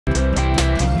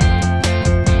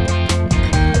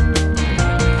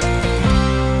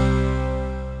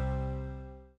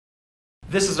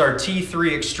This is our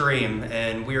T3 Extreme,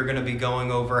 and we are going to be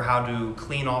going over how to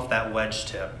clean off that wedge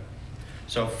tip.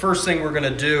 So first thing we're going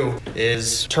to do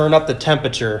is turn up the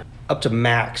temperature up to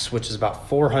max, which is about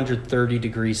 430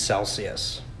 degrees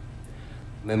Celsius.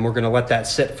 Then we're going to let that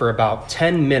sit for about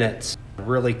 10 minutes,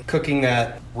 really cooking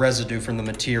that residue from the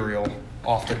material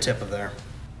off the tip of there.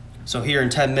 So here in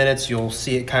 10 minutes, you'll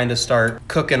see it kind of start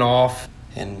cooking off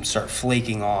and start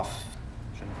flaking off.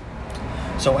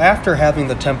 So after having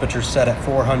the temperature set at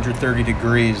 430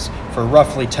 degrees for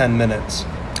roughly 10 minutes,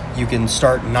 you can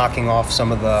start knocking off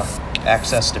some of the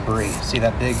excess debris. See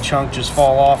that big chunk just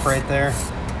fall off right there?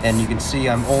 And you can see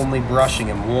I'm only brushing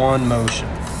in one motion.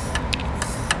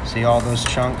 See all those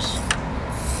chunks?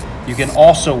 You can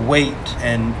also wait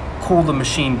and cool the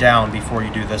machine down before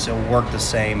you do this. It will work the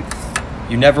same.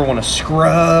 You never want to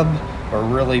scrub or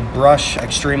really brush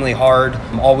extremely hard.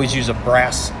 Always use a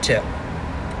brass tip.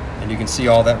 And you can see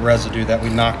all that residue that we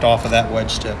knocked off of that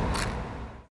wedge tip.